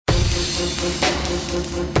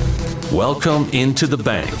Welcome into The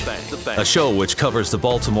Bank, a show which covers the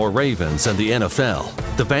Baltimore Ravens and the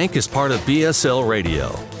NFL. The Bank is part of BSL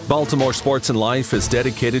Radio. Baltimore Sports and Life is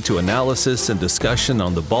dedicated to analysis and discussion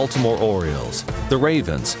on the Baltimore Orioles, the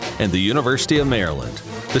Ravens, and the University of Maryland.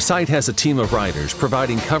 The site has a team of writers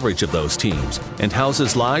providing coverage of those teams and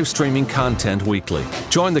houses live streaming content weekly.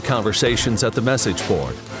 Join the conversations at the message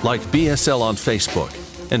board, like BSL on Facebook,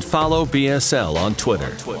 and follow BSL on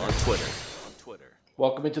Twitter.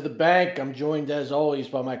 Welcome into The Bank. I'm joined, as always,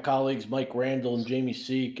 by my colleagues Mike Randall and Jamie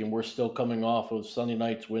Seek, and we're still coming off of Sunday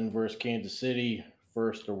night's win versus Kansas City.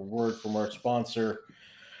 First, a word from our sponsor,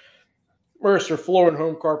 Mercer Floor and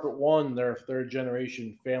Home Carpet One. They're a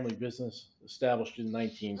third-generation family business established in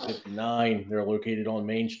 1959. They're located on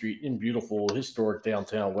Main Street in beautiful, historic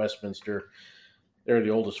downtown Westminster. They're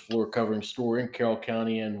the oldest floor covering store in Carroll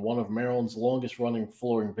County and one of Maryland's longest running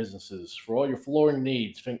flooring businesses. For all your flooring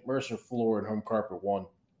needs, think Mercer Floor and Home Carpet One.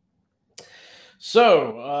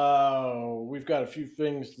 So, we've got a few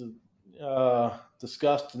things to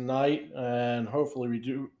discuss tonight, and hopefully we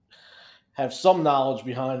do have some knowledge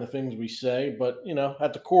behind the things we say. But,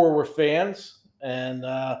 at the core, we're fans, and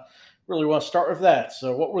really want to start with that.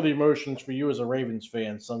 So what were the emotions for you as a Ravens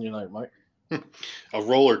fan Sunday night, Mike? A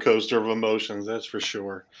roller coaster of emotions, that's for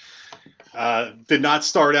sure. Did not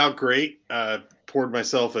start out great. Poured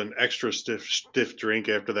myself an extra stiff drink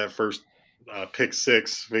after that first pick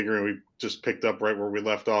six, figuring we just picked up right where we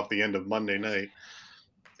left off the end of Monday night.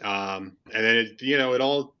 And then it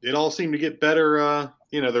all seemed to get better.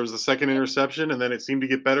 There was the second interception, and then it seemed to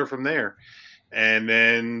get better from there. And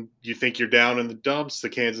then you think you're down in the dumps. The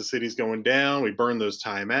Kansas City's going down. We burned those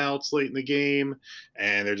timeouts late in the game,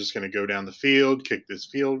 and they're just going to go down the field, kick this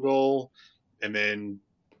field goal. And then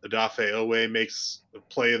Odafe Owe makes the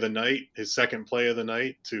play of the night, his second play of the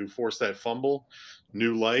night, to force that fumble.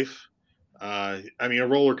 New life. A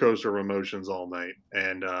roller coaster of emotions all night.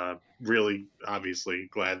 And really, obviously,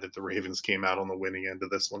 glad that the Ravens came out on the winning end of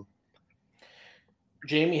this one.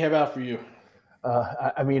 Jamie, how about for you?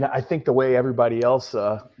 I think the way everybody else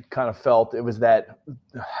kind of felt, it was that,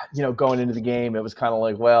 going into the game, it was kind of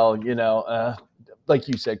like, well, like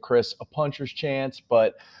you said, Chris, a puncher's chance,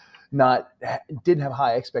 but didn't have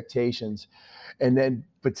high expectations.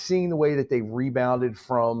 But seeing the way that they rebounded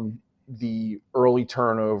from the early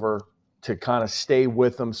turnover to kind of stay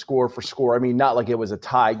with them score for score. Not like it was a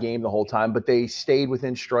tie game the whole time, but they stayed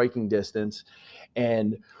within striking distance.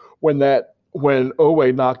 And when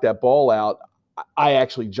Owe knocked that ball out, I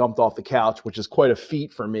actually jumped off the couch, which is quite a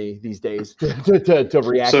feat for me these days to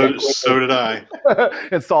react. So did I.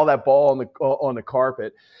 And saw that ball on the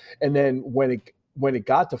carpet. And then when it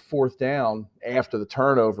got to fourth down after the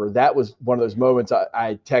turnover, that was one of those moments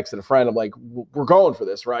I texted a friend. I'm like, we're going for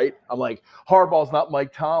this, right? I'm like, Harbaugh's not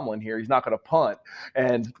Mike Tomlin here. He's not going to punt.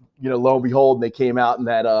 And, lo and behold, they came out in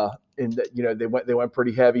that they went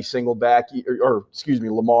pretty heavy single back,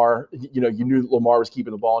 Lamar. You knew Lamar was keeping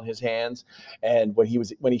the ball in his hands, and when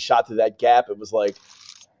he shot to that gap, it was like,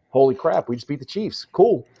 holy crap, we just beat the Chiefs.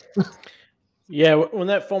 Cool. Yeah, when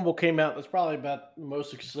that fumble came out, that's probably about the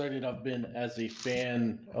most excited I've been as a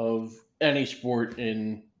fan of any sport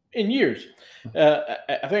in years. I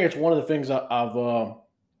think it's one of the things I've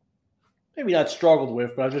maybe not struggled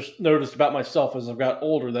with, but I've just noticed about myself as I've got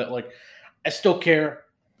older that, like, I still care.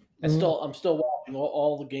 I'm still watching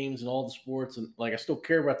all the games and all the sports, and I still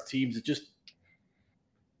care about the teams.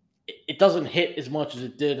 It doesn't hit as much as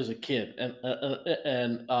it did as a kid,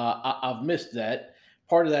 and I've missed that.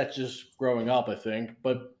 Part of that's just growing up, I think,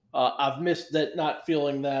 but I've missed that, not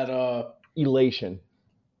feeling that elation,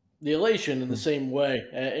 the elation in the same way,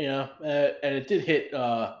 and it did hit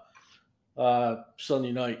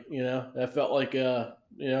Sunday night. I felt like that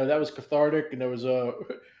was cathartic, and it was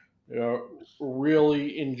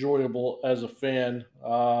really enjoyable as a fan.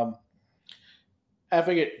 I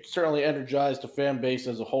think it certainly energized the fan base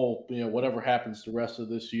as a whole. Whatever happens the rest of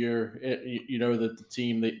this year, that the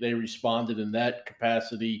team, they responded in that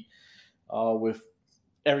capacity with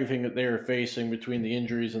everything that they were facing between the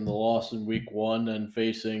injuries and the loss in week one, and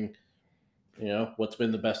facing, what's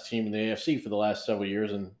been the best team in the AFC for the last several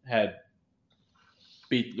years, and had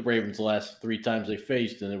beat the Ravens the last three times they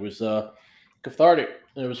faced, and it was cathartic.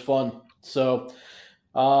 It was fun. So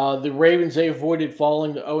the Ravens, they avoided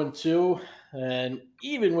falling to 0-2. And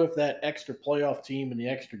even with that extra playoff team and the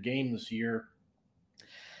extra game this year,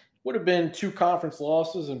 would have been two conference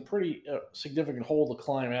losses and pretty significant hole to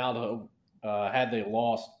climb out of had they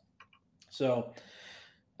lost. So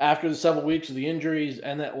after the several weeks of the injuries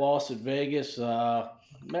and that loss at Vegas,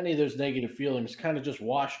 many of those negative feelings kind of just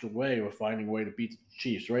washed away with finding a way to beat the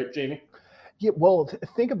Chiefs, right, Jamie? Yeah, well,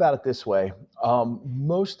 think about it this way.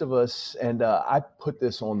 Most of us, and I put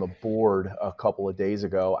this on the board a couple of days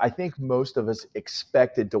ago. I think most of us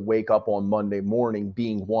expected to wake up on Monday morning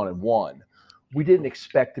being 1-1. We didn't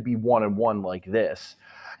expect to be 1-1 like this.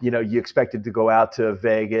 You expected to go out to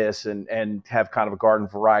Vegas and have kind of a garden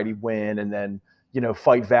variety win, and then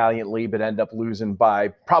fight valiantly, but end up losing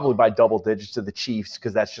probably by double digits to the Chiefs,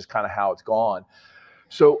 because that's just kind of how it's gone.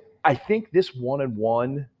 So I think this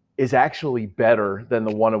 1-1 is actually better than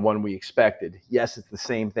the 1-1 we expected. Yes, it's the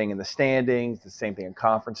same thing in the standings, the same thing in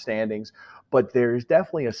conference standings, but there's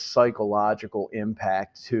definitely a psychological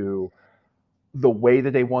impact to the way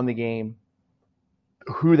that they won the game,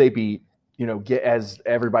 who they beat, get, as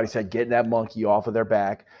everybody said, getting that monkey off of their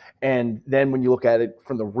back. And then when you look at it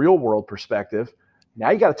from the real world perspective,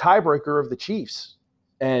 now you got a tiebreaker of the Chiefs.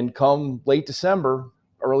 And come late December,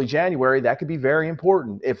 early January, that could be very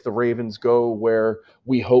important if the Ravens go where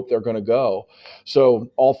we hope they're going to go.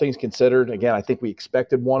 So all things considered, again, I think we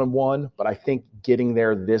expected 1-1, but I think getting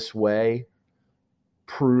there this way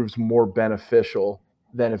proves more beneficial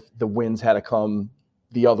than if the wins had to come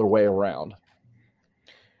the other way around.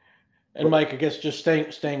 And Mike, I guess just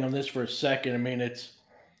staying on this for a second. I mean, it's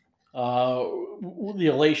the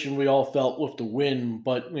elation we all felt with the win,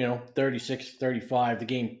 but 36-35, the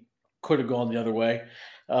game could have gone the other way.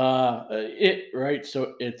 Right.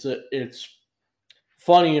 So it's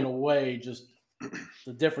funny in a way, just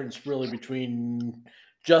the difference really between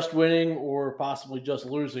just winning or possibly just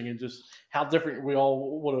losing, and just how different we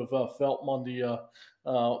all would have felt Monday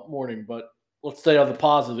morning. But let's stay on the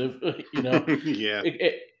positive. Yeah.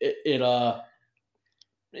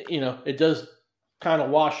 It does kind of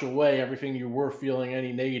wash away everything you were feeling,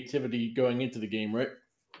 any negativity going into the game, right?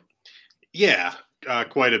 Yeah,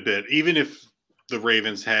 quite a bit. Even if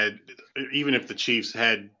the Chiefs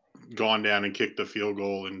had gone down and kicked the field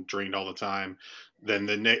goal and drained all the time, then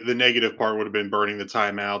the negative part would have been burning the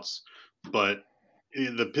timeouts. But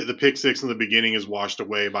the pick six in the beginning is washed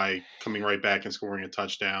away by coming right back and scoring a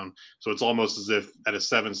touchdown. So it's almost as if at a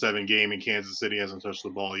 7-7 game and Kansas City hasn't touched the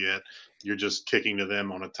ball yet, you're just kicking to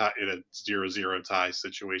them on in a 0-0 tie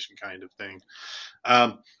situation kind of thing.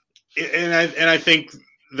 And I think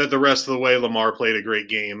that the rest of the way, Lamar played a great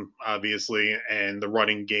game, obviously, and the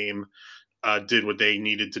running game did what they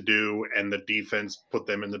needed to do, and the defense put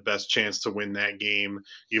them in the best chance to win that game,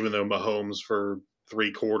 even though Mahomes for 3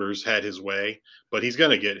 quarters had his way. But he's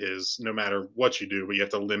going to get his no matter what you do, but you have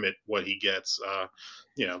to limit what he gets.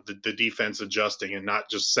 The defense adjusting and not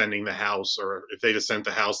just sending the house, or if they just sent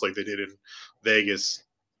the house like they did in Vegas,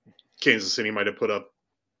 Kansas City might have put up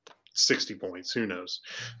 60 points. Who knows?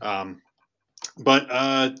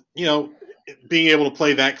 But being able to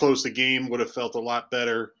play that close a game would have felt a lot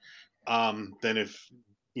better than if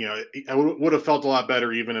I would have felt a lot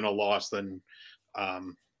better even in a loss than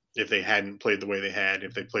if they hadn't played the way they had.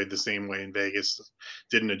 If they played the same way in Vegas,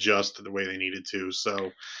 didn't adjust to the way they needed to.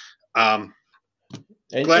 So glad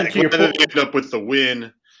that they ended up with the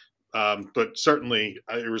win. But certainly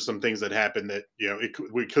there were some things that happened that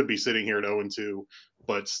we could be sitting here at 0-2,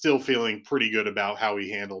 but still feeling pretty good about how we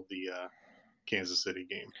handled the Kansas City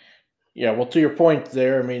game. Yeah, well, to your point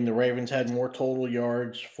there, I mean, the Ravens had more total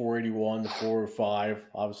yards, 481 to 405.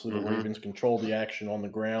 Obviously, the Ravens controlled the action on the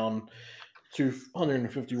ground,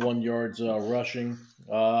 251 yards rushing.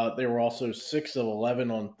 They were also 6 of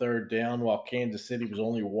 11 on third down, while Kansas City was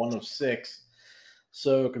only 1 of 6.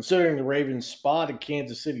 So, considering the Ravens spotted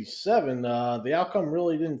Kansas City 7, the outcome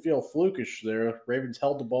really didn't feel flukish there. Ravens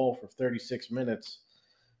held the ball for 36 minutes.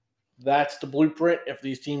 That's the blueprint if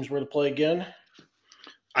these teams were to play again.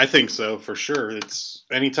 I think so, for sure. It's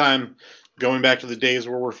anytime going back to the days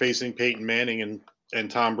where we're facing Peyton Manning and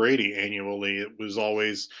Tom Brady annually, it was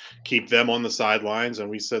always keep them on the sidelines. And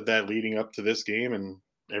we said that leading up to this game, and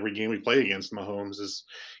every game we play against Mahomes is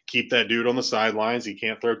keep that dude on the sidelines. He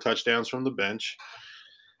can't throw touchdowns from the bench.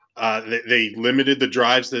 They limited the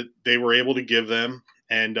drives that they were able to give them.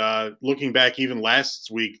 And looking back even last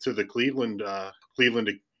week to the Cleveland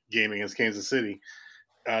game against Kansas City,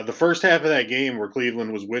 the first half of that game where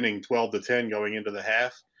Cleveland was winning 12-10 going into the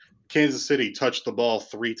half, Kansas City touched the ball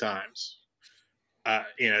 3 times.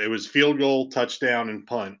 It was field goal, touchdown, and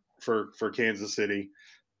punt for Kansas City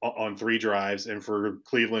on 3 drives. And for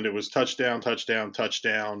Cleveland, it was touchdown, touchdown,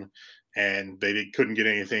 touchdown. And they couldn't get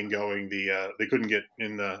anything going. They couldn't get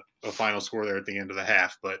in the final score there at the end of the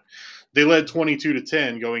half. But they led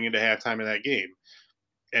 22-10 going into halftime of that game.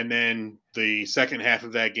 And then the second half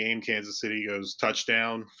of that game, Kansas City goes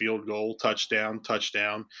touchdown, field goal, touchdown,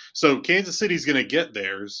 touchdown. So Kansas City's going to get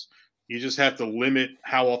theirs. You just have to limit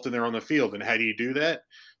how often they're on the field. And how do you do that?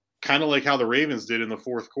 kind of like how the Ravens did in the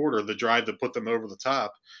fourth quarter, the drive that put them over the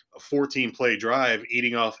top, a 14-play drive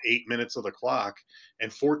eating off 8 minutes of the clock.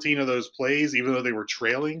 And 14 of those plays, even though they were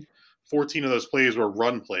trailing, 14 of those plays were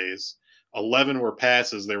run plays. 11 were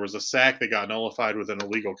passes. There was a sack that got nullified with an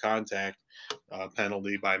illegal contact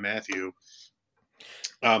penalty by Matthew.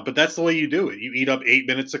 But that's the way you do it. You eat up 8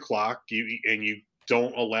 minutes of clock, and you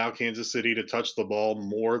don't allow Kansas City to touch the ball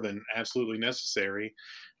more than absolutely necessary,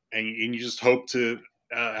 and you just hope to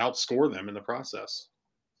outscore them in the process.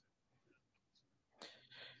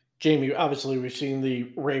 Jamie, obviously, we've seen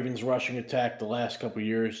the Ravens rushing attack the last couple of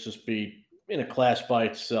years just be in a class by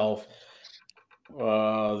itself.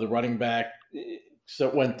 The running back so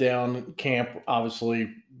went down camp,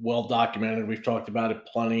 obviously well documented. We've talked about it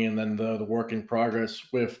plenty, and then the work in progress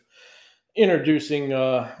with introducing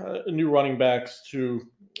new running backs to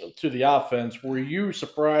the offense. Were you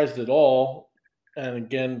surprised at all? And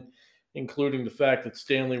again, including the fact that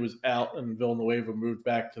Stanley was out and Villanueva moved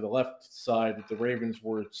back to the left side, that the Ravens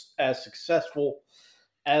were as successful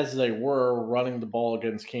as they were running the ball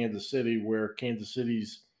against Kansas City, where Kansas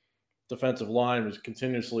City's defensive line was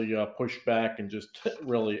continuously pushed back and just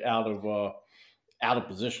really out of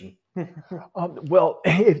position. Well,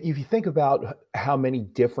 if you think about how many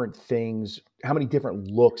different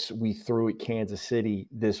looks we threw at Kansas City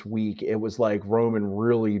this week, it was like Roman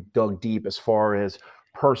really dug deep as far as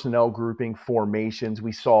personnel grouping, formations.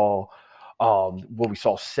 We saw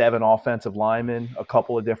 7 offensive linemen a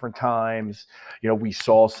couple of different times. We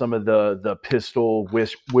saw some of the pistol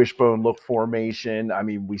wishbone look formation. I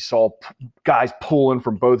mean, we saw guys pulling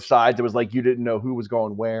from both sides. It was like you didn't know who was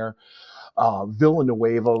going where.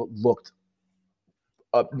 Villanueva looked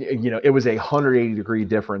it was a 180-degree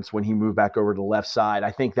difference when he moved back over to the left side.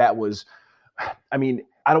 I think that was, I mean,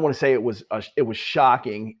 I don't want to say it was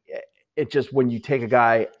shocking. It just, when you take a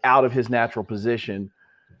guy out of his natural position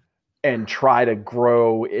and try to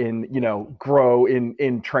grow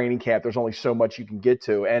in training camp, there's only so much you can get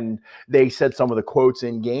to. And they said some of the quotes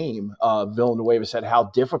in game. Villanueva said how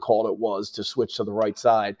difficult it was to switch to the right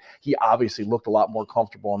side. He obviously looked a lot more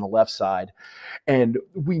comfortable on the left side. And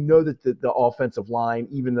we know that the offensive line,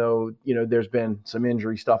 even though, there's been some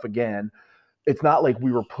injury stuff again, it's not like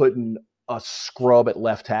we were putting a scrub at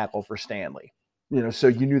left tackle for Stanley. So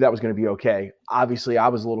you knew that was going to be okay. Obviously, I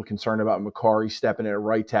was a little concerned about Macari stepping in at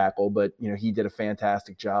right tackle, but he did a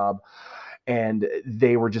fantastic job, and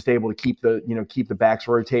they were just able to keep the backs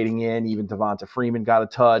rotating in. Even Devonta Freeman got a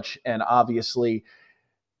touch, and obviously,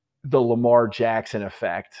 the Lamar Jackson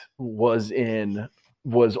effect was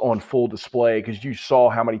on full display, because you saw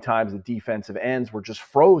how many times the defensive ends were just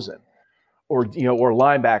frozen. Or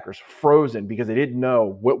linebackers frozen because they didn't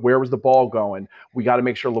know where was the ball going. We got to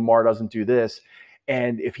make sure Lamar doesn't do this.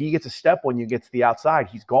 And if he gets a step when you get to the outside,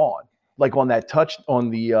 he's gone. Like on that touch on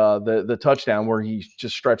the touchdown where he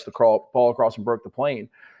just stretched the ball across and broke the plane.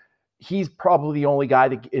 He's probably the only guy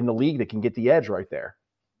in the league that can get the edge right there.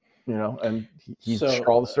 And he's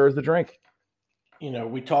straw that stirs the drink.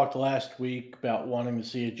 We talked last week about wanting to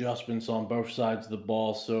see adjustments on both sides of the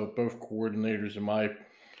ball. So both coordinators, in my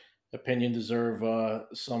opinion, deserve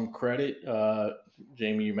some credit.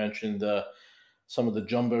 Jamie, you mentioned some of the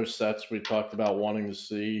jumbo sets we talked about wanting to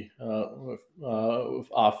see with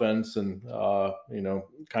offense and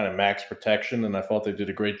kind of max protection, and I thought they did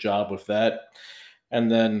a great job with that. And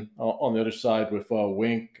then on the other side with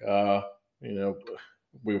Wink,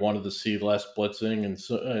 we wanted to see less blitzing and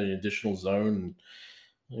additional zone,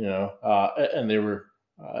 and they were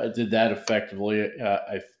did that effectively.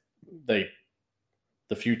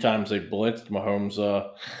 The few times they blitzed, Mahomes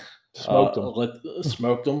smoked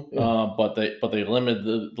them. But they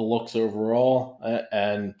limited the looks overall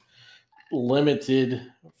and limited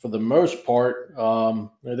for the most part.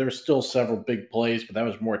 There were still several big plays, but that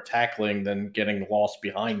was more tackling than getting lost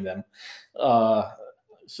behind them.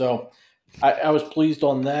 So I was pleased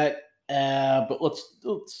on that. But let's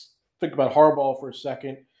think about Harbaugh for a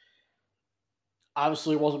second.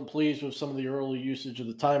 Obviously, wasn't pleased with some of the early usage of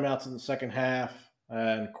the timeouts in the second half.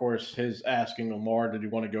 And of course, his asking Lamar, did he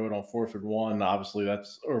want to go it on 4th and 1? Obviously,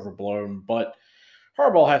 that's overblown. But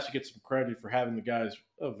Harbaugh has to get some credit for having the guys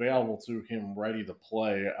available to him ready to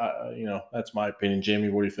play. That's my opinion. Jamie,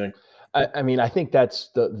 what do you think? I mean, I think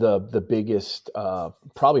that's the biggest,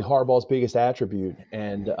 probably Harbaugh's biggest attribute.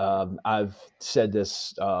 And I've said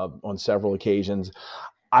this on several occasions.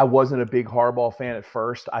 I wasn't a big Harbaugh fan at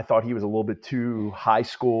first. I thought he was a little bit too high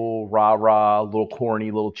school, rah-rah, a little corny,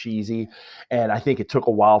 a little cheesy. And I think it took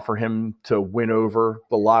a while for him to win over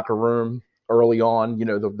the locker room early on,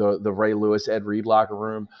 the Ray Lewis, Ed Reed locker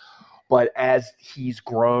room. But as he's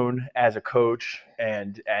grown as a coach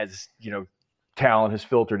and as, talent has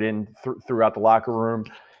filtered in throughout the locker room.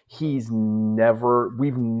 We've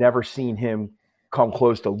never seen him come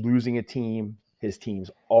close to losing a team. His teams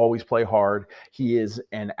always play hard. He is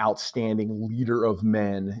an outstanding leader of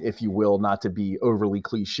men, if you will, not to be overly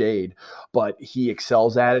cliched, but he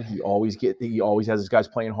excels at it. He always has his guys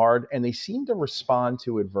playing hard, and they seem to respond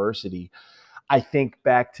to adversity. I think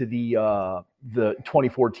back to the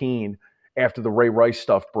 2014 after the Ray Rice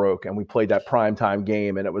stuff broke and we played that primetime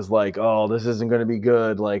game and it was like, oh, this isn't going to be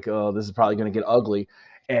good. Like, oh, this is probably going to get ugly.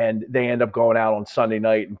 And they end up going out on Sunday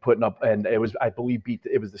night and putting up, and it was, I believe,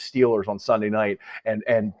 it was the Steelers on Sunday night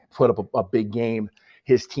and put up a big game.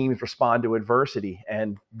 His teams respond to adversity.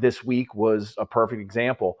 And this week was a perfect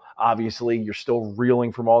example. Obviously, you're still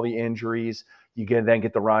reeling from all the injuries. You can then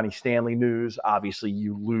get the Ronnie Stanley news. Obviously,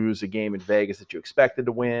 you lose a game in Vegas that you expected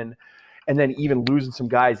to win. And then even losing some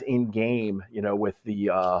guys in game, with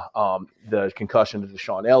the concussion to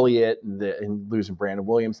Deshaun Elliott and losing Brandon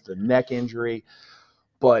Williams to the neck injury.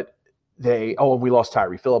 But we lost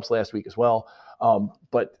Tyree Phillips last week as well.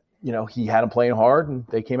 But he had them playing hard and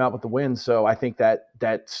they came out with the win. So I think that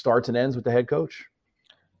starts and ends with the head coach.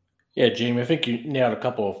 Yeah, Jamie, I think you nailed a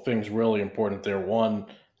couple of things really important there. One,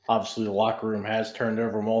 obviously the locker room has turned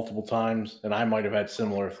over multiple times, and I might have had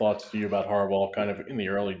similar thoughts to you about Harbaugh kind of in the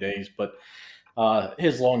early days, but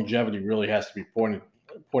his longevity really has to be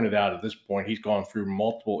pointed out at this point. He's gone through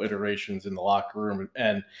multiple iterations in the locker room,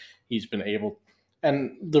 and he's been able –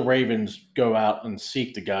 and the Ravens go out and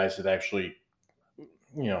seek the guys that actually –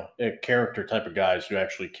 character type of guys who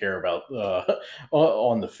actually care about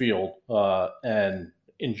on the field and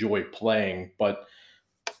enjoy playing. But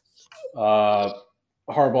Harbaugh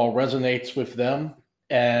resonates with them,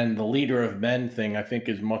 and the leader of men thing I think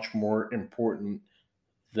is much more important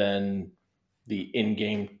than the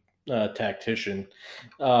in-game tactician,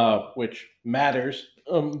 which matters.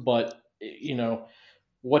 But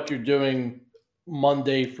what you're doing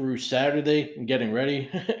Monday through Saturday and getting ready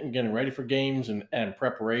for games and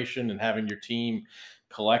preparation and having your team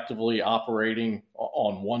collectively operating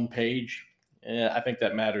on one page. I think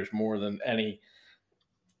that matters more than any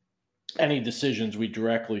decisions we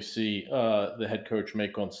directly see the head coach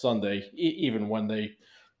make on Sunday, even when they,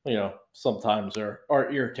 sometimes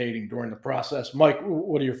are irritating during the process. Mike,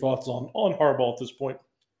 what are your thoughts on Harbaugh at this point?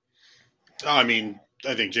 I mean,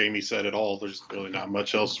 I think Jamie said it all. There's really not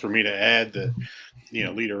much else for me to add. That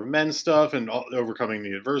leader of men stuff and overcoming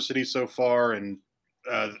the adversity so far. And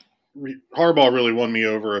Harbaugh really won me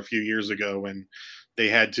over a few years ago when they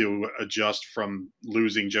had to adjust from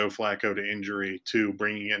losing Joe Flacco to injury to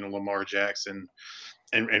bringing in Lamar Jackson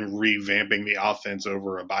and revamping the offense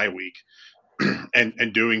over a bye week.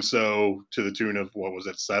 and doing so to the tune of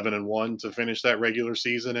 7-1 to finish that regular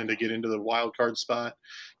season and to get into the wild card spot,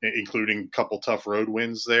 including a couple tough road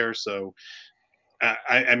wins there. So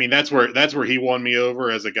I mean, that's where he won me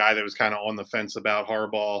over as a guy that was kind of on the fence about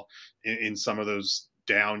Harbaugh in some of those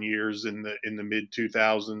down years in the mid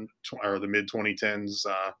 2000s or the mid 2010s,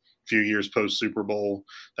 few years post Super Bowl.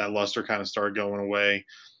 That luster kind of started going away.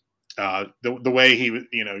 The way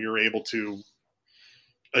you're able to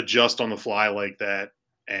adjust on the fly like that,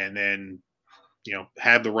 and then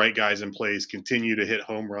have the right guys in place, continue to hit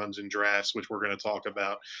home runs in drafts, which we're going to talk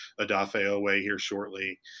about Odafe Owe here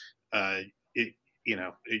shortly. It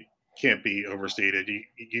can't be overstated.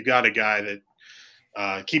 You got a guy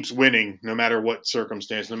that keeps winning no matter what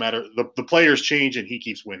circumstance, no matter the players change, and he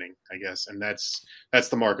keeps winning, I guess. And that's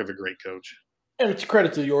the mark of a great coach. And it's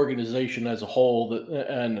credit to the organization as a whole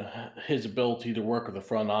and his ability to work with the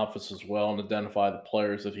front office as well and identify the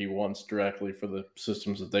players that he wants directly for the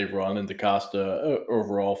systems that they run, and DaCosta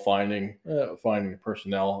overall finding the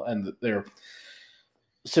personnel and their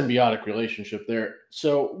symbiotic relationship there.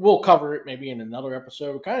 So we'll cover it maybe in another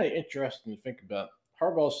episode. Kind of interesting to think about.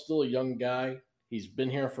 Harbaugh's still a young guy. He's been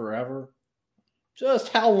here forever. Just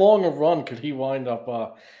how long a run could he wind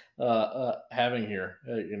up having here?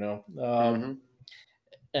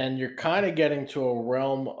 And you're kind of getting to a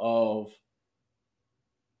realm of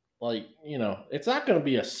it's not going to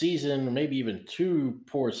be a season or maybe even two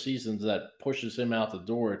poor seasons that pushes him out the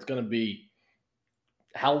door. It's going to be,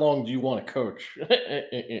 how long do you want to coach?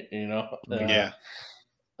 Yeah.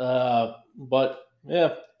 But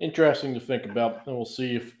yeah, interesting to think about, and we'll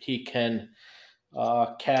see if he can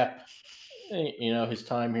cap his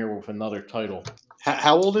time here with another title.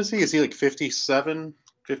 How old is he? Is he like 57,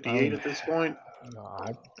 58 at this point?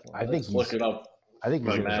 I think look it up. I think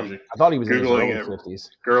he's magic. I thought he was Googling in his early 50s.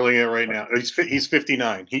 Googling it right now. He's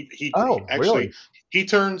 59. He really? He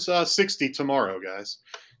turns 60 tomorrow, guys.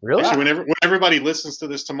 Really? Actually, when everybody listens to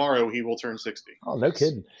this tomorrow, he will turn 60. Oh, no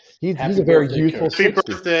kidding. He's Happy a very birthday, youthful Coach. Happy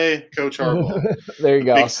 60. birthday, Coach Harbaugh. There you The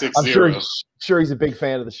go. big 60. I'm sure he's a big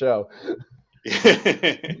fan of the show.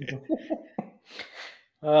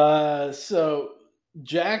 So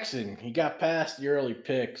Jackson, he got past the early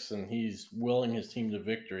picks and he's willing his team to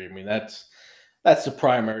victory. I mean, that's the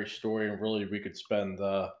primary story, and really we could spend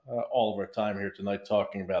all of our time here tonight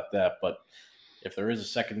talking about that. But if there is a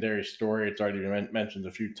secondary story, it's already been mentioned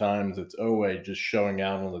a few times. It's Owe just showing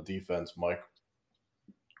out on the defense, Mike.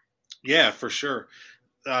 Yeah, for sure.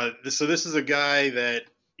 So this is a guy that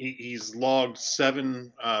he's logged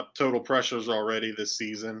 7 total pressures already this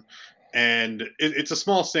season, and it's a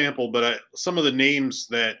small sample, but some of the names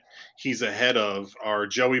that he's ahead of are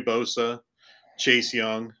Joey Bosa, Chase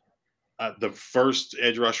Young, the first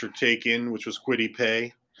edge rusher taken, which was Kwity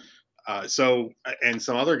Paye. And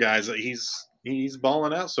some other guys that he's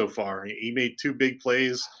balling out so far. He made 2 big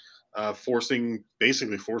plays,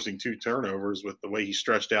 basically forcing 2 turnovers with the way he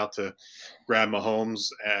stretched out to grab Mahomes,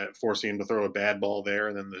 forcing him to throw a bad ball there,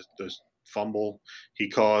 and then the fumble he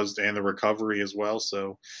caused and the recovery as well.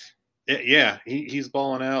 So yeah, he's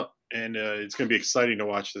balling out, and it's going to be exciting to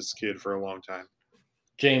watch this kid for a long time.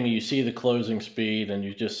 Jamie, you see the closing speed and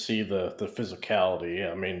you just see the physicality.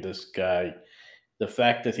 I mean, this guy, the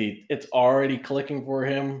fact that it's already clicking for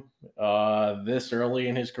him this early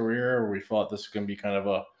in his career, we thought this was going to be kind of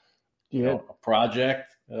a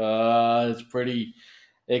project. It's pretty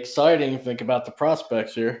exciting. Think about the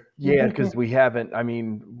prospects here. Yeah, because we haven't. I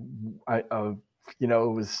mean, it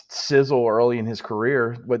was sizzle early in his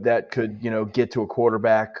career, but that could, get to a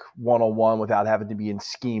quarterback one-on-one without having to be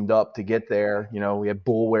schemed up to get there. We had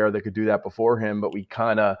Bullware that could do that before him, but we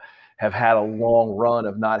kind of have had a long run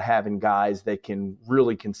of not having guys that can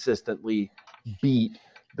really consistently beat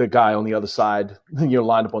the guy on the other side,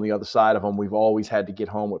 lined up on the other side of him. We've always had to get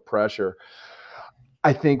home with pressure.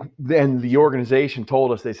 I think then the organization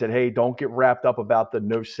told us, they said, hey, don't get wrapped up about the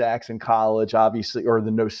no sacks in college, obviously, or the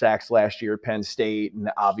no sacks last year at Penn State. And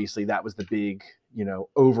obviously that was the big,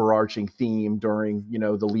 overarching theme during,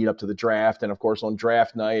 the lead up to the draft. And of course, on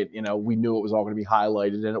draft night, we knew it was all going to be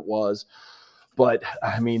highlighted, and it was. But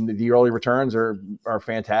I mean, the early returns are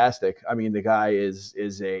fantastic. I mean, the guy he's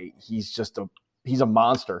a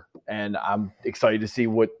monster, and I'm excited to see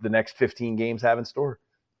what the next 15 games have in store.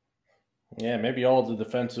 Yeah, maybe all the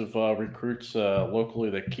defensive recruits locally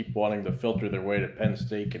that keep wanting to filter their way to Penn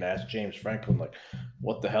State can ask James Franklin, like,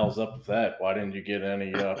 what the hell's up with that? Why didn't you get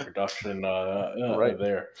any production Right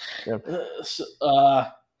there? Yep.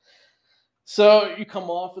 So you come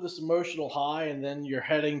off of this emotional high, and then you're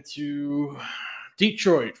heading to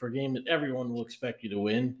Detroit for a game that everyone will expect you to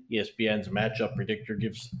win. ESPN's matchup predictor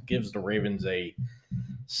gives the Ravens a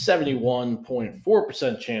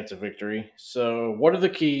 71.4% chance of victory. So what are the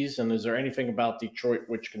keys, and is there anything about Detroit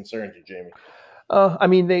which concerns you, Jamie? I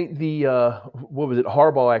mean, what was it?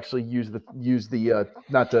 Harbaugh actually used the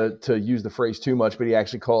not to use the phrase too much, but he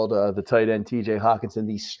actually called the tight end TJ Hawkinson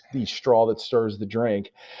the straw that stirs the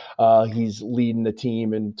drink. He's leading the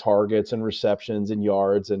team in targets and receptions and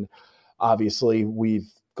yards, and obviously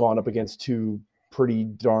we've gone up against 2 pretty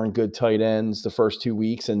darn good tight ends the first 2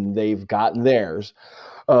 weeks, and they've gotten theirs.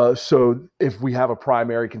 So if we have a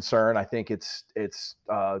primary concern, I think it's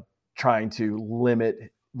trying to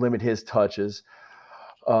limit his touches.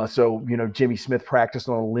 So Jimmy Smith practiced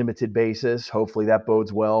on a limited basis. Hopefully that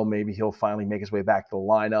bodes well. Maybe he'll finally make his way back to the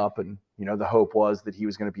lineup. And, the hope was that he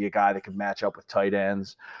was going to be a guy that could match up with tight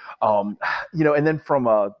ends. And then from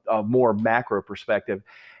a more macro perspective,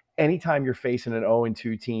 anytime you're facing an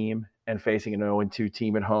 0-2 team and facing an 0-2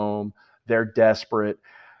 team at home, they're desperate.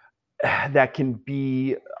 That can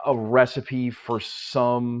be a recipe for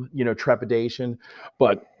some, trepidation.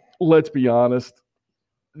 But let's be honest,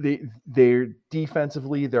 they're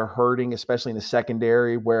defensively, they're hurting, especially in the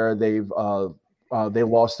secondary, where they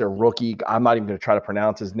lost their rookie. I'm not even going to try to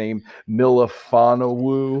pronounce his name,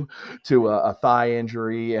 Milifanowu, to a thigh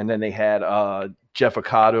injury, and then they had Jeff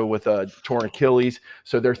Okado with a torn Achilles.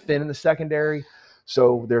 So they're thin in the secondary.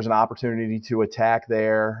 So there's an opportunity to attack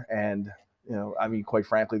there, and quite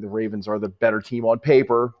frankly, the Ravens are the better team on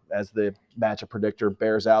paper, as the matchup predictor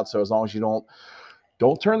bears out. So as long as you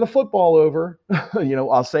don't turn the football over.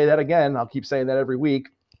 I'll say that again. I'll keep saying that every week,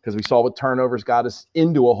 because we saw what turnovers got us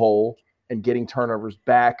into a hole, and getting turnovers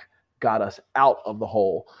back got us out of the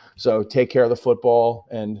hole. So take care of the football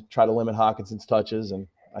and try to limit Hawkinson's touches, and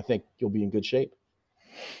I think you'll be in good shape.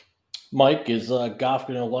 Mike, is Goff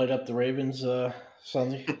going to light up the Ravens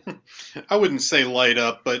Sunday? I wouldn't say light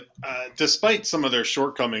up, but despite some of their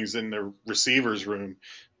shortcomings in the receivers room,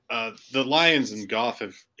 the Lions and Goff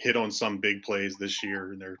have hit on some big plays this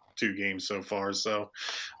year in their 2 games so far. So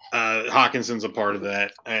Hawkinson's a part of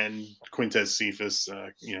that, and Quintez Cephas.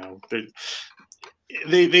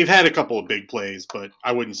 They've had a couple of big plays, but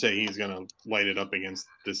I wouldn't say he's going to light it up against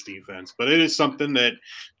this defense. But it is something that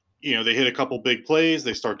they hit a couple big plays.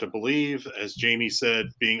 They start to believe, as Jamie said,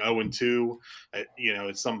 being 0-2.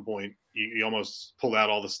 At some point you almost pull out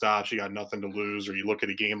all the stops. You got nothing to lose, or you look at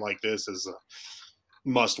a game like this as a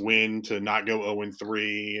must win to not go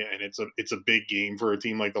 0-3, and it's a big game for a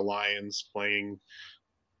team like the Lions playing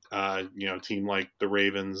a team like the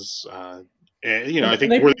Ravens. And I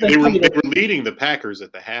think they were leading the Packers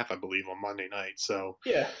at the half, I believe, on Monday night. So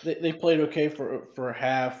yeah, they played okay for a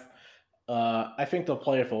half. I think they'll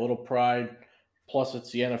play it for a little pride. Plus,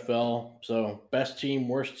 it's the NFL, so best team,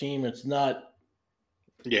 worst team. It's not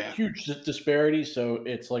huge disparity. So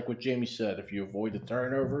it's like what Jamie said: if you avoid the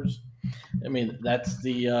turnovers, I mean that's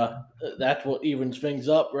what evens things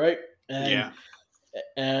up, right?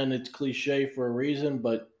 And it's cliche for a reason,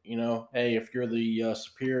 but hey, if you're the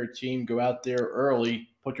superior team, go out there early,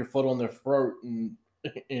 put your foot on their throat, and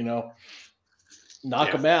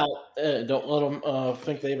knock them out. Don't let them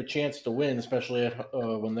think they have a chance to win, especially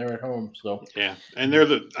when they're at home. So and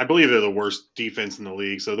I believe they're the worst defense in the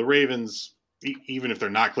league. So the Ravens, even if they're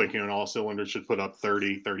not clicking on all cylinders, should put up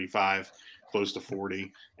 30, 35, close to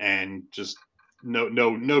 40, and just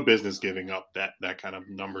no business giving up that kind of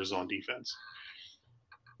numbers on defense.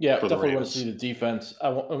 Yeah, definitely want to see the defense.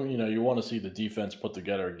 You want to see the defense put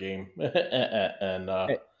together a game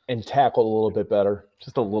and tackle a little bit better,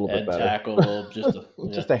 just a little bit better. Tackle a little,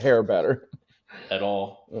 just a hair better. At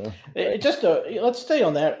all. Let's stay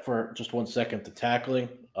on that for just 1 second. The tackling.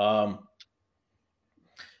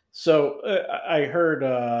 So I heard,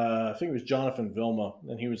 I think it was Jonathan Vilma,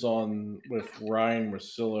 and he was on with Ryan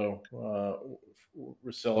Russillo.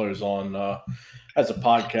 Russillo is on as a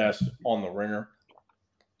podcast on The Ringer.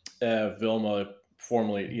 Vilma,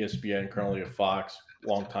 formerly at ESPN, currently at Fox,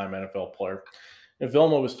 longtime NFL player. And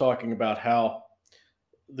Vilma was talking about how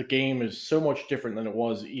the game is so much different than it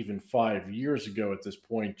was even 5 years ago at this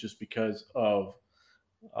point, just because of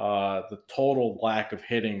the total lack of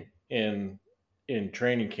hitting in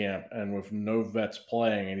training camp and with no vets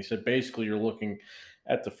playing. And he said basically you're looking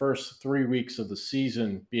at the first 3 weeks of the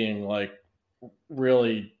season being like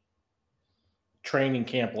really training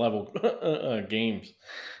camp level games.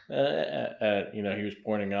 He was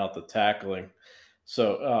pointing out the tackling.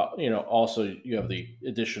 So, also you have the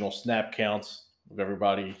additional snap counts of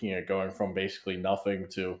everybody, going from basically nothing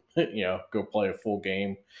to, go play a full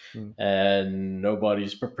game, and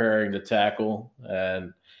nobody's preparing to tackle.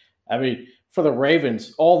 And I mean, for the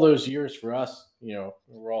Ravens, all those years for us,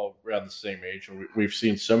 we're all around the same age, and we've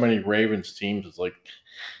seen so many Ravens teams. It's like,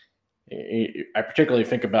 I particularly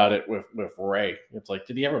think about it with Ray. It's like,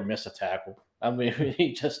 did he ever miss a tackle? I mean,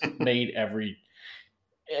 he just made every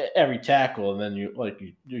tackle, and then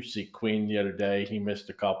you see Queen the other day. He missed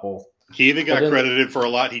a couple. He even got credited for a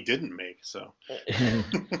lot he didn't make. So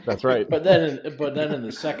that's right. But then in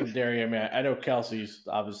the secondary, I mean, I know Kelsey's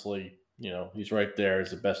obviously, he's right there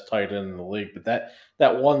as the best tight end in the league. But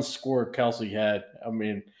that one score Kelsey had, I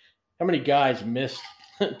mean, how many guys missed?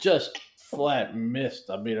 Just flat missed.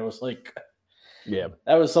 I mean, it was like, that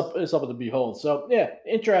was something to behold. So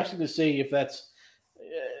interesting to see if that's,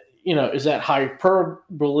 is that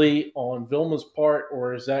hyperbole on Vilma's part,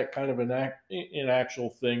 or is that kind of an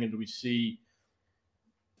actual thing? And do we see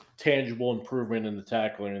tangible improvement in the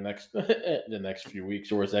tackling in the next few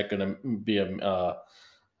weeks, or is that going to be a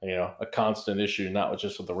constant issue, not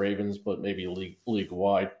just with the Ravens, but maybe league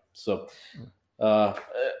wide? So I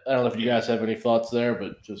don't know if you guys have any thoughts there,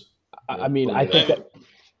 but just I think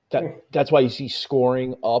that's why you see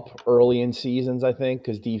scoring up early in seasons, I think,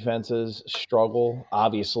 because defenses struggle.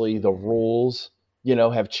 Obviously, the rules,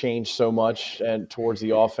 have changed so much and towards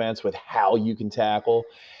the offense with how you can tackle.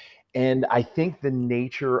 And I think the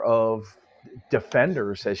nature of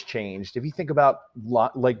defenders has changed. If you think about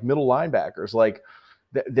like middle linebackers, like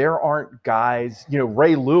there aren't guys,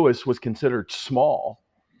 Ray Lewis was considered small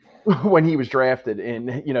when he was drafted in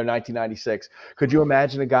 1996. Could you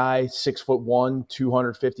imagine a guy 6'1",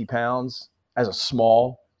 250 pounds as a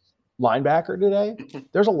small linebacker today?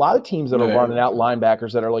 There's a lot of teams that are running out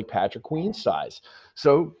linebackers that are like Patrick Queen's size.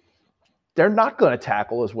 So they're not going to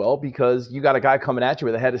tackle as well because you got a guy coming at you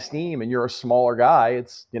with a head of steam and you're a smaller guy.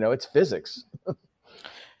 It's it's physics.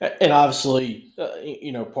 And obviously,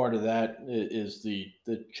 part of that is the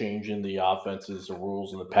change in the offenses, the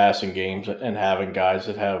rules, and the passing games, and having guys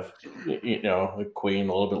that have, a Queen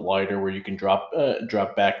a little bit lighter, where you can drop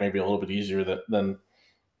back maybe a little bit easier than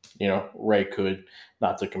Ray could.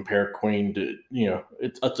 Not to compare Queen to,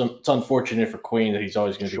 it's unfortunate for Queen that he's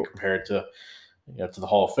always going to be compared to, to the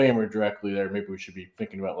Hall of Famer directly there. Maybe we should be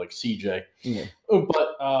thinking about like CJ. Yeah.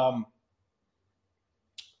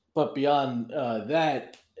 But beyond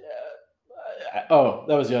that, that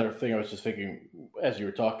was the other thing I was just thinking as you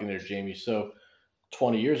were talking there, Jamie. So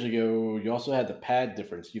 20 years ago, you also had the pad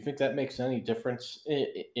difference. Do you think that makes any difference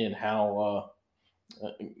in how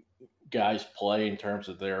guys play in terms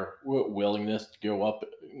of their willingness to go up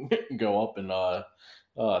and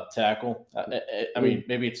tackle? I mean,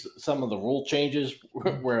 maybe it's some of the rule changes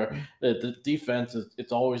where the defense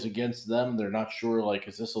it's always against them. They're not sure, like,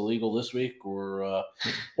 is this illegal this week, or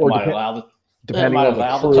am I allowed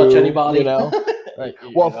to touch anybody? Right.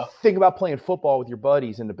 Well, think about playing football with your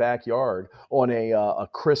buddies in the backyard on a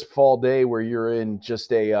crisp fall day where you're in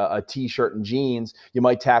just a t-shirt and jeans. You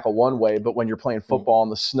might tackle one way, but when you're playing football in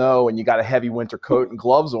the snow and you got a heavy winter coat and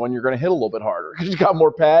gloves on, you're going to hit a little bit harder because you got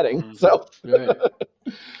more padding. So,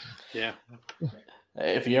 yeah.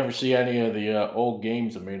 If you ever see any of the old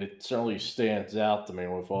games, I mean, it certainly stands out. I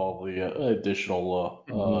mean, with all the additional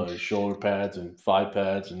shoulder pads and thigh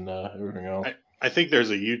pads and everything else. I think there's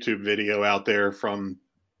a YouTube video out there from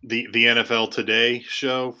the NFL Today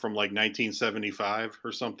show from like 1975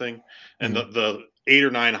 or something, and the 8 or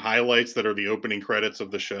 9 highlights that are the opening credits of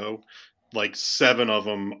the show, like 7 of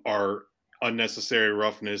them are unnecessary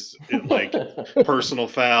roughness, like personal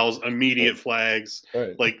fouls, immediate flags,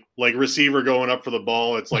 like receiver going up for the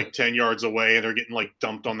ball, it's like 10 yards away and they're getting like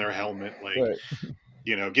dumped on their helmet, like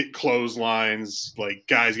get clotheslines, like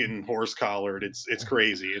guys getting horse collared. It's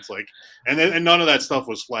crazy. It's like, and none of that stuff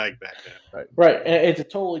was flagged back then. Right. And it's a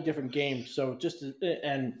totally different game. So just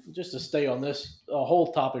to stay on this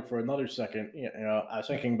whole topic for another second, I was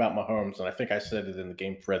thinking about Mahomes, and I think I said it in the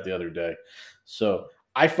game thread the other day. So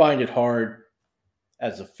I find it hard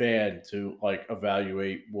as a fan to like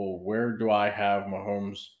evaluate, well, where do I have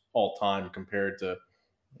Mahomes all time compared to,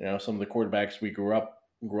 some of the quarterbacks we grew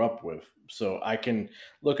up with. So I can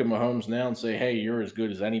look at Mahomes now and say, hey, you're as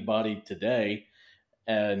good as anybody today.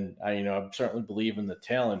 And I certainly believe in the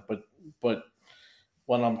talent, but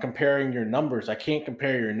when I'm comparing your numbers, I can't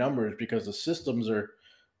compare your numbers because the systems are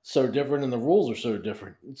so different and the rules are so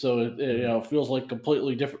different. So it feels like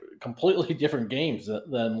completely different games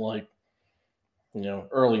than like,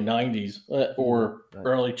 early 90s or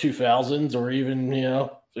early 2000s or even,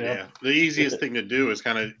 Yeah. The easiest thing to do is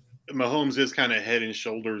Mahomes is kind of head and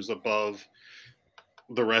shoulders above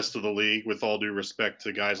the rest of the league, with all due respect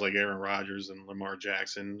to guys like Aaron Rodgers and Lamar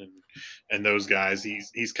Jackson and those guys.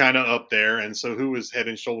 He's kind of up there. And so who is head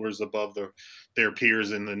and shoulders above their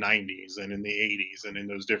peers in the 90s and in the 80s and in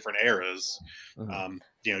those different eras?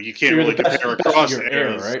 You can't really compare across eras.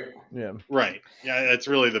 Era, right? Yeah. Right. Yeah, that's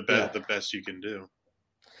really the best you can do.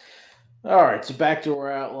 All right, so back to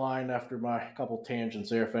our outline after my couple tangents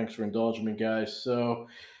there. Thanks for indulging me, guys. So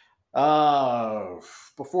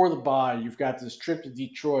before the bye, you've got this trip to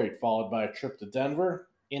Detroit, followed by a trip to Denver,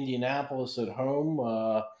 Indianapolis at home,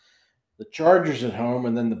 the Chargers at home,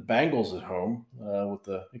 and then the Bengals at home with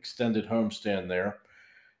the extended homestand there.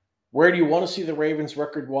 Where do you want to see the Ravens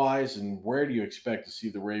record-wise, and where do you expect to see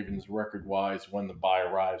the Ravens record-wise when the bye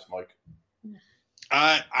arrives, Mike?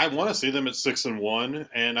 I want to see them at 6-1,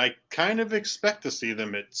 and I kind of expect to see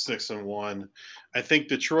them at 6-1. I think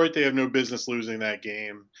Detroit, they have no business losing that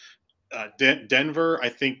game. Denver, I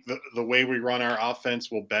think the way we run our offense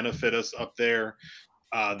will benefit us up there.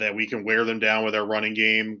 That we can wear them down with our running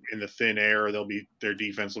game in the thin air. Their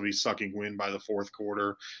defense will be sucking wind by the fourth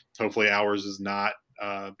quarter. Hopefully ours is not,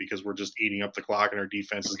 because we're just eating up the clock and our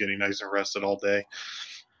defense is getting nice and rested all day.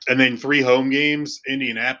 And then 3 home games.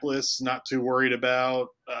 Indianapolis, not too worried about.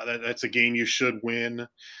 That's a game you should win.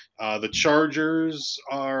 The Chargers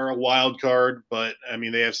are a wild card, but I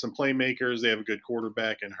mean, they have some playmakers. They have a good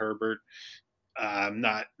quarterback in Herbert. I'm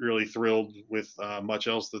not really thrilled with much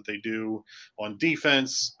else that they do on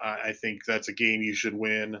defense. I think that's a game you should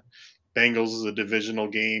win. Bengals is a divisional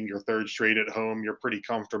game. Your third straight at home. You're pretty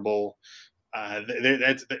comfortable.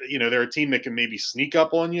 They're a team that can maybe sneak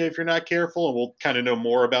up on you if you're not careful, and we'll kind of know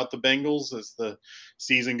more about the Bengals as the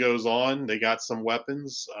season goes on. They got some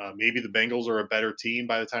weapons. Maybe the Bengals are a better team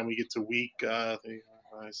by the time we get to week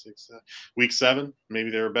 7. Maybe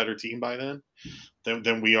they're a better team by then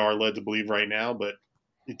than we are led to believe right now. But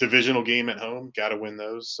divisional game at home, got to win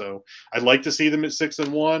those. So I'd like to see them at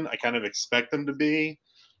 6-1. I kind of expect them to be.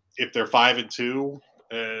 If they're 5-2,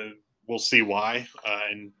 we'll see why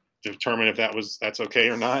and determine if that's okay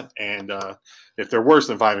or not. And if they're worse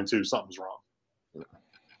than 5-2, something's wrong.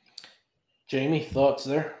 Jamie, thoughts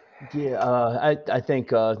there? Yeah, I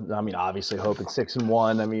think. I mean, obviously, hoping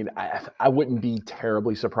 6-1. I mean, I wouldn't be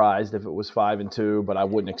terribly surprised if it was 5-2, but I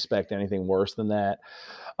wouldn't expect anything worse than that.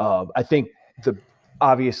 I think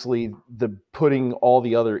obviously the putting all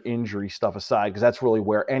the other injury stuff aside, because that's really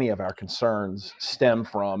where any of our concerns stem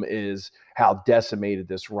from, is how decimated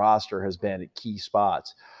this roster has been at key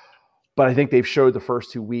spots. But I think they've showed the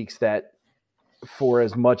first 2 weeks that for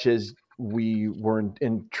as much as we were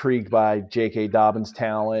intrigued by J.K. Dobbins'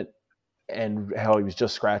 talent and how he was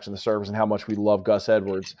just scratching the surface and how much we love Gus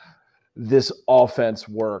Edwards, this offense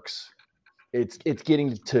works. It's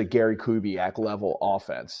getting to Gary Kubiak level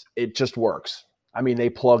offense. It just works. I mean, they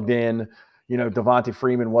plugged in, Devontae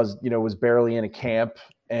Freeman was barely in a camp,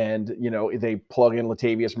 and they plug in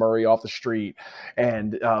Latavius Murray off the street,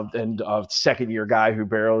 and a second-year guy who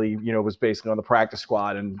barely was basically on the practice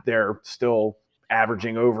squad, and they're still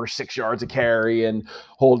averaging over 6 yards a carry and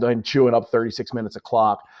chewing up 36 minutes of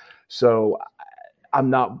clock. So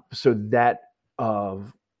that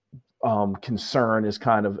concern is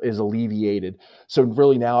alleviated. So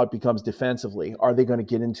really now it becomes defensively. Are they going to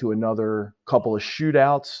get into another couple of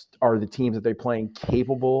shootouts? Are the teams that they're playing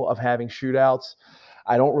capable of having shootouts?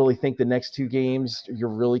 I don't really think the next 2 games you're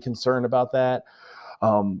really concerned about that.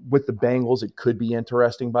 With the Bengals, it could be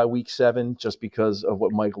interesting by week 7, just because of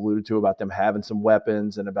what Mike alluded to about them having some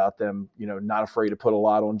weapons and about them, not afraid to put a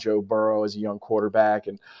lot on Joe Burrow as a young quarterback.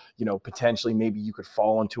 And, potentially maybe you could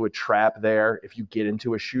fall into a trap there if you get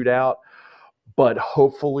into a shootout. But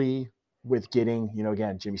hopefully with getting,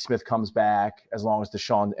 again, Jimmy Smith comes back, as long as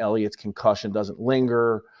Deshaun Elliott's concussion doesn't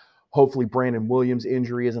linger. Hopefully Brandon Williams'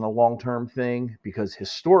 injury isn't a long-term thing, because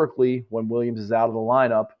historically when Williams is out of the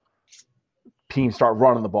lineup, teams start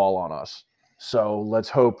running the ball on us. So let's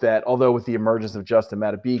hope that, although with the emergence of Justin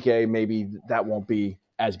Madubuike, maybe that won't be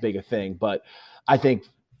as big a thing. But I think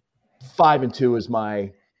 5-2 is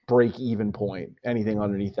my break-even point. Anything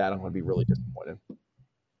underneath that, I'm going to be really disappointed.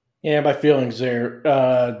 Yeah, my feelings there.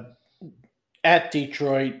 At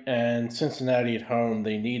Detroit and Cincinnati at home,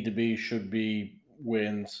 they should be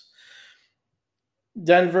wins.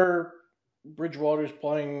 Denver, Bridgewater's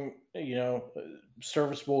playing,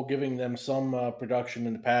 serviceable, giving them some production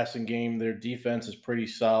in the passing game. Their defense is pretty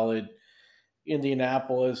solid.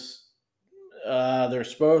 Indianapolis, they're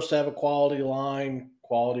supposed to have a quality line,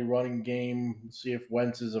 quality running game. See if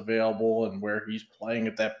Wentz is available and where he's playing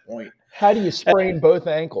at that point. How do you sprain both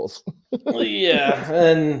ankles? Yeah,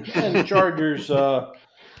 and Chargers,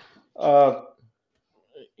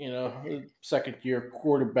 second year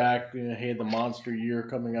quarterback. He had the monster year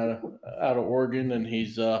coming out of Oregon, and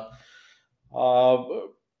he's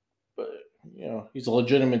he's a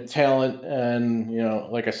legitimate talent. And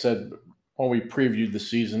like I said when we previewed the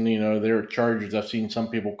season, they're Chargers. I've seen some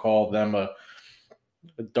people call them a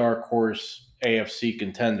dark horse AFC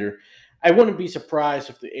contender. I wouldn't be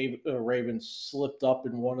surprised if the Ravens slipped up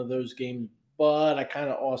in one of those games, but I kind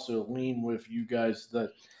of also lean with you guys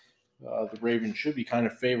that the Ravens should be kind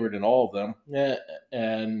of favored in all of them.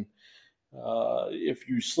 And if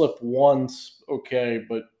you slip once, okay,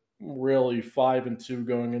 but really 5-2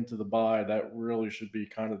 going into the bye, that really should be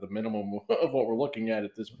kind of the minimum of what we're looking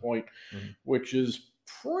at this point, which is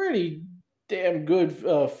pretty damn good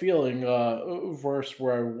feeling versus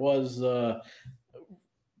where I was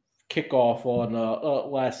kickoff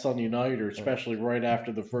on last Sunday night, or especially right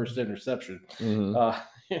after the first interception. A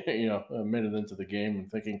minute into the game, and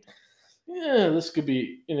thinking, yeah, this could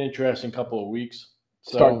be an interesting couple of weeks.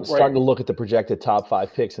 So starting to look at the projected top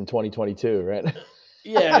 5 picks in 2022, right?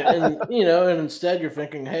 Yeah, and and instead you're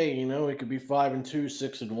thinking, hey, it could be 5-2,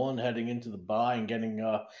 6-1 heading into the bye and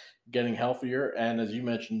getting healthier. And as you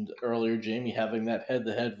mentioned earlier, Jamie, having that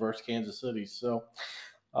head-to-head versus Kansas City. So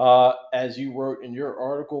as you wrote in your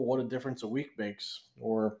article, what a difference a week makes,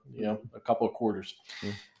 or a couple of quarters.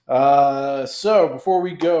 So before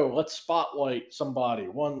we go, let's spotlight somebody,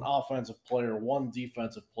 one offensive player, one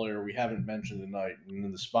defensive player we haven't mentioned tonight.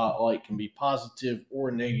 And the spotlight can be positive or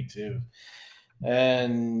negative.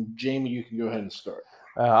 And Jamie, you can go ahead and start.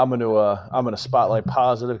 I'm gonna spotlight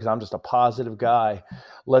positive because I'm just a positive guy.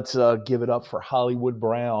 Let's give it up for Hollywood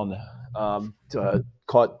Brown.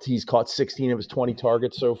 He's caught 16 of his 20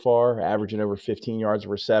 targets so far, averaging over 15 yards of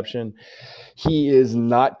reception. He is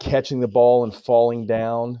not catching the ball and falling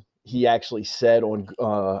down. He actually said on,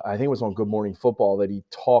 I think it was on Good Morning Football, that he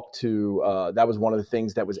talked to. That was one of the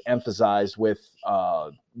things that was emphasized with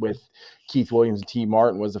Keith Williams and T.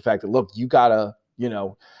 Martin, was the fact that, look, you gotta,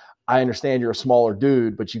 I understand you're a smaller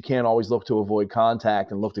dude, but you can't always look to avoid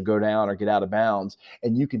contact and look to go down or get out of bounds.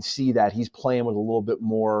 And you can see that he's playing with a little bit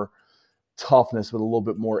more toughness, with a little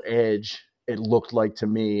bit more edge it looked like to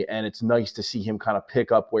me. And it's nice to see him kind of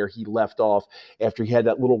pick up where he left off after he had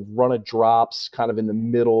that little run of drops kind of in the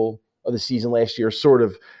middle of the season last year, sort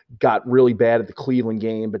of got really bad at the Cleveland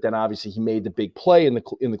game, but then obviously he made the big play in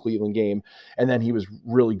the Cleveland game, and then he was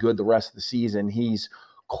really good the rest of the season. He's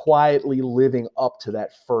quietly living up to that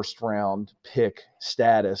first round pick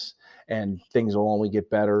status, and things will only get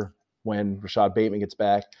better when Rashad Bateman gets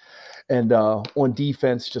back. And on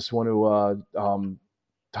defense, just want to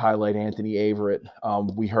highlight Anthony Averett.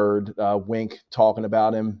 We heard Wink talking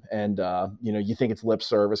about him, and you think it's lip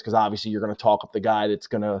service because obviously you're going to talk up the guy that's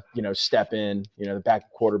going to step in. The backup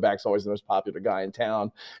quarterback's always the most popular guy in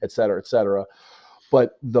town, et cetera, et cetera.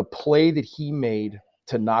 But the play that he made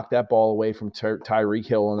to knock that ball away from Tyreek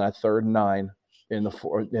Hill on that 3rd and 9 in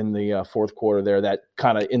the fourth quarter there, that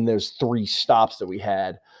kind of in those 3 stops that we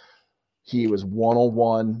had, he was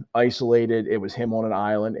one-on-one, isolated. It was him on an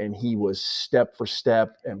island, and he was step for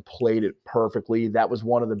step and played it perfectly. That was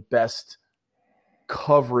one of the best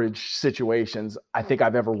coverage situations I think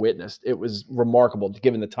I've ever witnessed. It was remarkable,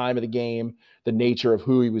 given the time of the game, the nature of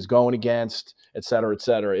who he was going against, et cetera, et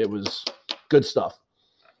cetera. It was good stuff.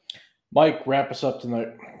 Mike, wrap us up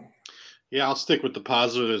tonight. Yeah, I'll stick with the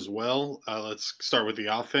positive as well. Let's start with the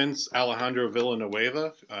offense. Alejandro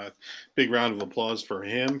Villanueva, big round of applause for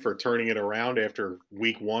him for turning it around after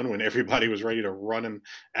week 1 when everybody was ready to run him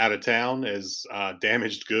out of town as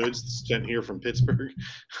damaged goods sent here from Pittsburgh.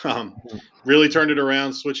 Really turned it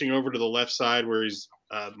around, switching over to the left side where he's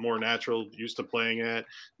more natural, used to playing at.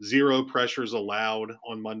 0 pressures allowed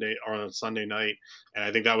on Monday or on Sunday night, and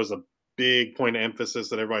I think that was a big point of emphasis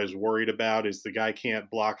that everybody's worried about is the guy can't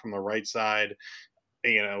block from the right side.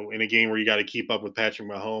 In a game where you got to keep up with Patrick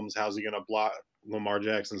Mahomes, how's he going to block Lamar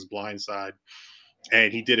Jackson's blind side?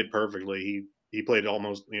 And he did it perfectly. He played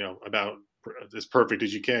almost, about as perfect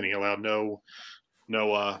as you can. He allowed no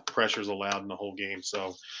pressures allowed in the whole game.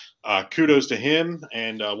 So kudos to him,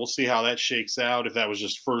 and we'll see how that shakes out. If that was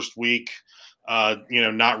just first week,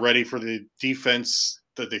 not ready for the defense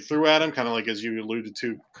that they threw at him, kind of like as you alluded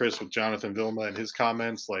to, Chris, with Jonathan Vilma and his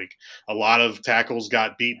comments, like a lot of tackles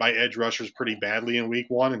got beat by edge rushers pretty badly in week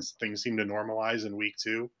 1, and things seem to normalize in week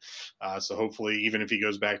 2. So hopefully, even if he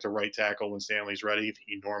goes back to right tackle when Stanley's ready,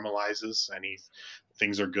 he normalizes and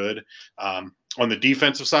things are good. On the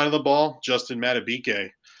defensive side of the ball, Justin Matabike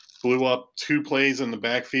blew up 2 plays in the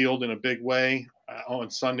backfield in a big way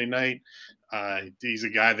on Sunday night. He's a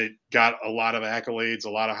guy that got a lot of accolades, a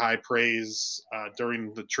lot of high praise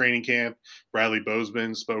during the training camp. Bradley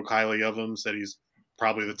Bozeman spoke highly of him, said he's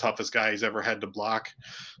probably the toughest guy he's ever had to block.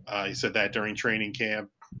 He said that during training camp,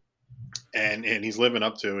 and he's living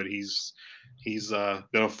up to it. He's been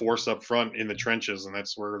a force up front in the trenches, and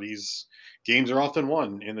that's where these games are often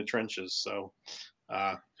won, in the trenches. So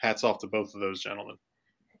hats off to both of those gentlemen.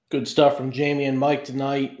 Good stuff from Jamie and Mike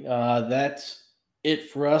tonight. That's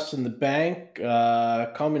it for us in the bank.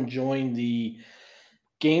 Come and join the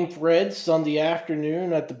game thread Sunday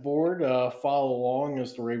afternoon at the board. Follow along,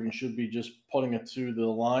 as the Ravens should be just putting it to the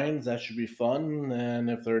lines. That should be fun.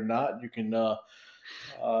 And if they're not, you can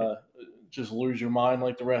just lose your mind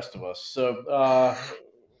like the rest of us. So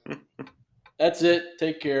that's it.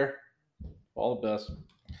 Take care. All the best.